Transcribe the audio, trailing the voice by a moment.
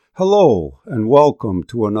Hello, and welcome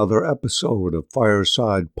to another episode of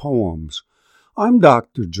Fireside Poems. I'm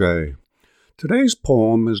Dr. J. Today's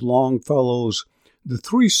poem is Longfellow's The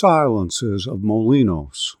Three Silences of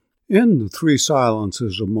Molinos. In The Three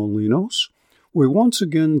Silences of Molinos, we once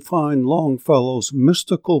again find Longfellow's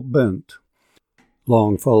mystical bent.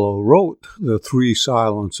 Longfellow wrote The Three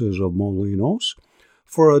Silences of Molinos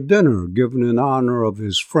for a dinner given in honor of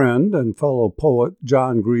his friend and fellow poet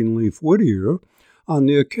John Greenleaf Whittier on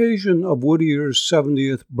the occasion of Whittier's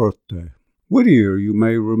 70th birthday. Whittier, you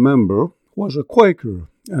may remember, was a Quaker,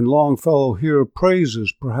 and Longfellow here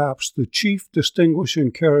praises perhaps the chief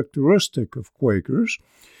distinguishing characteristic of Quakers,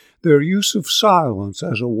 their use of silence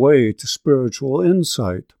as a way to spiritual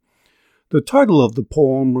insight. The title of the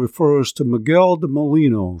poem refers to Miguel de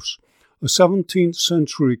Molinos, a 17th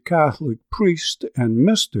century Catholic priest and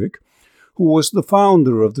mystic who was the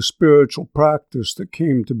founder of the spiritual practice that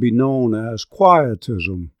came to be known as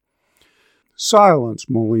Quietism. Silence,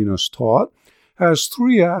 Molinos taught, has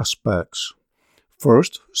three aspects.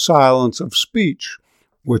 First, silence of speech,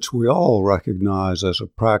 which we all recognize as a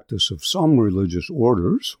practice of some religious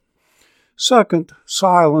orders. Second,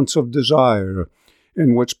 silence of desire,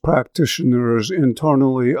 in which practitioners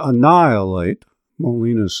internally annihilate,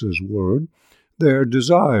 Molinos's word, their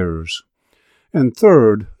desires. And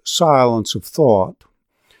third, silence of thought.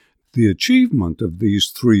 The achievement of these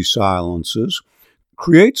three silences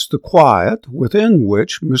creates the quiet within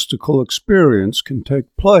which mystical experience can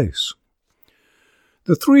take place.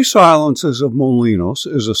 The Three Silences of Molinos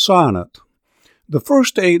is a sonnet. The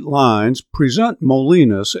first 8 lines present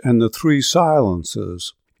Molinos and the three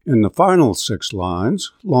silences. In the final 6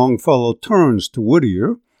 lines, Longfellow turns to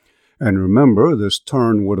Whittier, and remember, this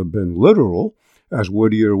turn would have been literal, as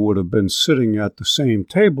Whittier would have been sitting at the same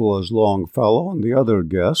table as Longfellow and the other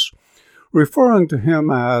guests, referring to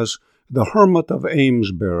him as the Hermit of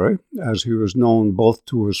Amesbury, as he was known both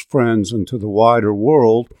to his friends and to the wider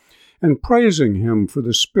world, and praising him for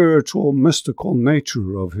the spiritual, mystical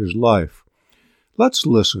nature of his life. Let's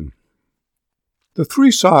listen. The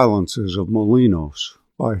Three Silences of Molinos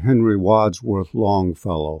by Henry Wadsworth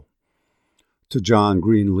Longfellow. To John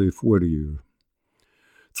Greenleaf Whittier.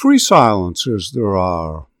 3 silences there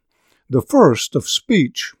are, the first of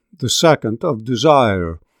speech, the second of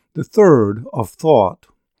desire, the third of thought.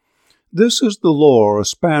 This is the lore a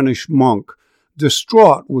Spanish monk,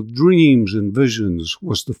 distraught with dreams and visions,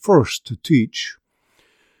 was the first to teach.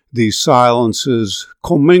 These silences,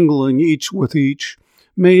 commingling each with each,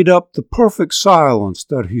 made up the perfect silence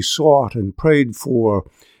that he sought and prayed for,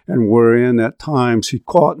 and wherein at times he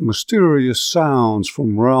caught mysterious sounds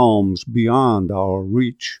from realms beyond our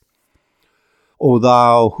reach. O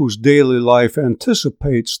thou, whose daily life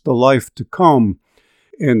anticipates the life to come,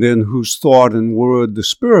 and in whose thought and word the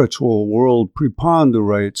spiritual world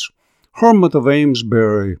preponderates, Hermit of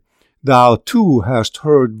Amesbury, thou too hast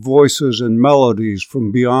heard voices and melodies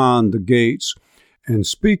from beyond the gates, and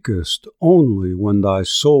speakest only when thy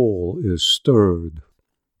soul is stirred.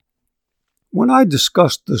 When I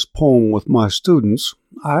discussed this poem with my students,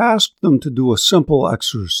 I asked them to do a simple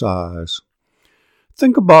exercise.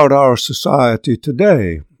 Think about our society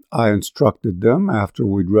today, I instructed them after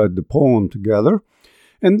we'd read the poem together,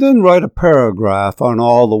 and then write a paragraph on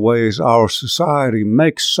all the ways our society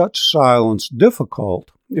makes such silence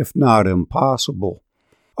difficult, if not impossible.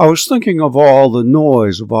 I was thinking of all the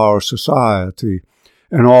noise of our society,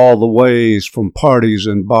 and all the ways from parties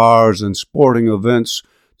and bars and sporting events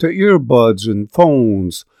to earbuds and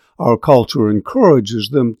phones, our culture encourages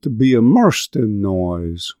them to be immersed in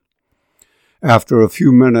noise. After a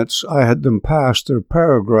few minutes, I had them pass their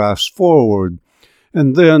paragraphs forward,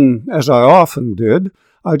 and then, as I often did,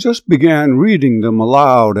 I just began reading them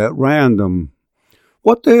aloud at random.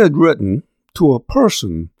 What they had written, to a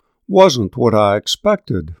person, wasn't what I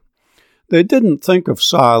expected. They didn't think of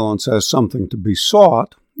silence as something to be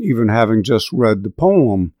sought, even having just read the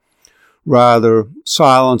poem. Rather,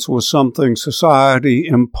 silence was something society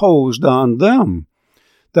imposed on them.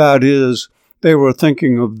 That is, they were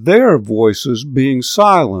thinking of their voices being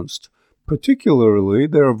silenced, particularly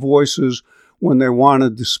their voices when they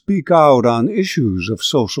wanted to speak out on issues of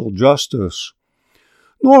social justice.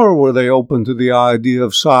 Nor were they open to the idea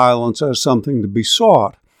of silence as something to be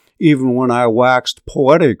sought, even when I waxed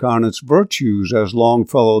poetic on its virtues, as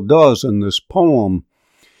Longfellow does in this poem.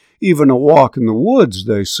 Even a walk in the woods,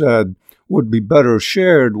 they said, would be better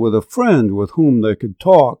shared with a friend with whom they could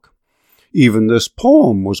talk. Even this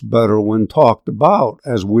poem was better when talked about,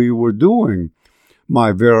 as we were doing.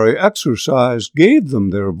 My very exercise gave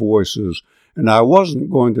them their voices, and I wasn't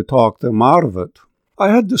going to talk them out of it.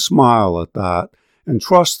 I had to smile at that, and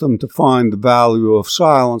trust them to find the value of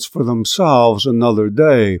silence for themselves another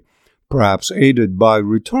day, perhaps aided by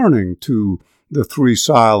returning to the three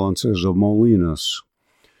silences of Molinos.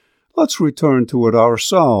 Let's return to it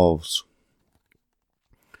ourselves.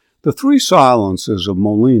 The Three Silences of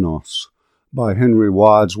Molinos by Henry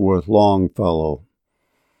Wadsworth Longfellow.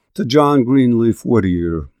 To John Greenleaf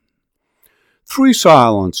Whittier. Three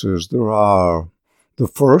silences there are, the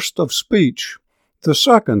first of speech, the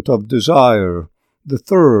second of desire, the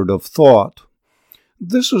third of thought.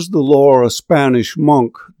 This is the lore a Spanish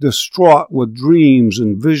monk, distraught with dreams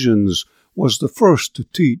and visions, was the first to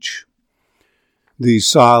teach. These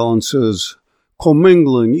silences,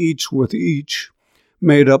 commingling each with each,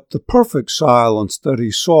 made up the perfect silence that he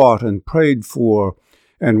sought and prayed for,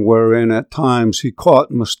 and wherein at times he caught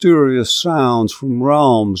mysterious sounds from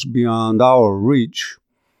realms beyond our reach.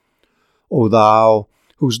 O thou,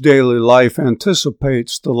 whose daily life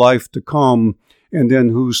anticipates the life to come, and in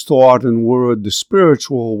whose thought and word the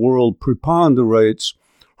spiritual world preponderates,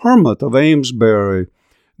 hermit of Amesbury,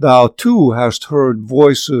 thou too hast heard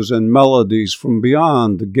voices and melodies from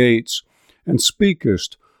beyond the gates, and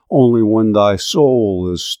speakest only when thy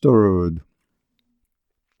soul is stirred.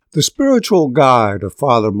 The spiritual guide of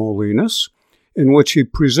Father Molinos, in which he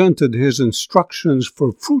presented his instructions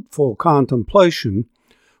for fruitful contemplation,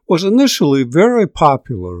 was initially very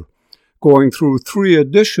popular, going through 3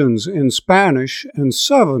 editions in Spanish and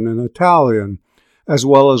 7 in Italian, as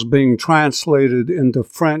well as being translated into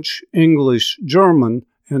French, English, German,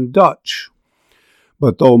 and Dutch.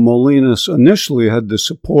 But though Molinos initially had the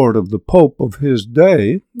support of the Pope of his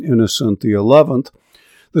day, Innocent XI,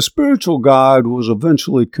 the spiritual guide was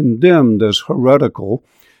eventually condemned as heretical,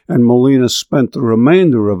 and Molinos spent the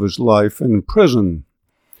remainder of his life in prison.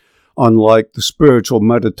 Unlike the spiritual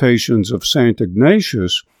meditations of St.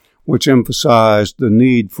 Ignatius, which emphasized the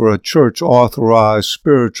need for a church-authorized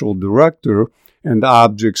spiritual director and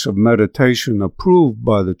objects of meditation approved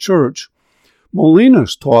by the Church,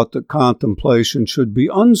 Molinos taught that contemplation should be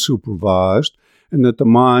unsupervised and that the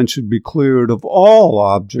mind should be cleared of all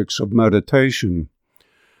objects of meditation.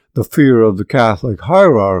 The fear of the Catholic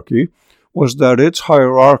hierarchy was that its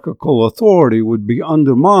hierarchical authority would be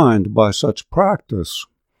undermined by such practice,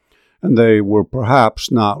 and they were perhaps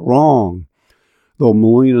not wrong. Though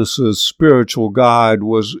Molinos's spiritual guide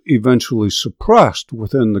was eventually suppressed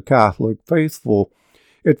within the Catholic faithful,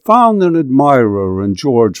 it found an admirer in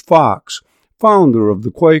George Fox, founder of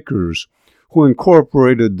the Quakers, who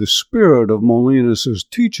incorporated the spirit of Molinos's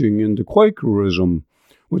teaching into Quakerism,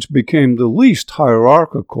 which became the least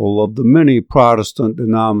hierarchical of the many Protestant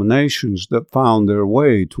denominations that found their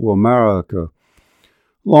way to America.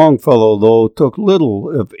 Longfellow, though, took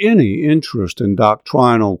little, if any, interest in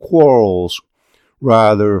doctrinal quarrels.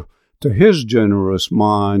 Rather, to his generous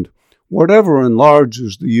mind, whatever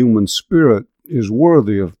enlarges the human spirit is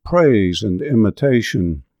worthy of praise and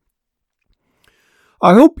imitation.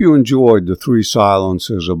 I hope you enjoyed the Three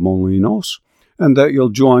Silences of Molinos, and that you'll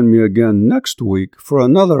join me again next week for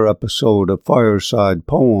another episode of Fireside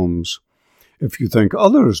Poems. If you think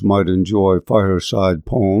others might enjoy Fireside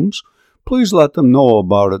Poems, please let them know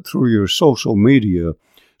about it through your social media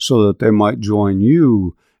so that they might join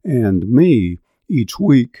you and me each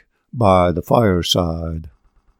week by the fireside.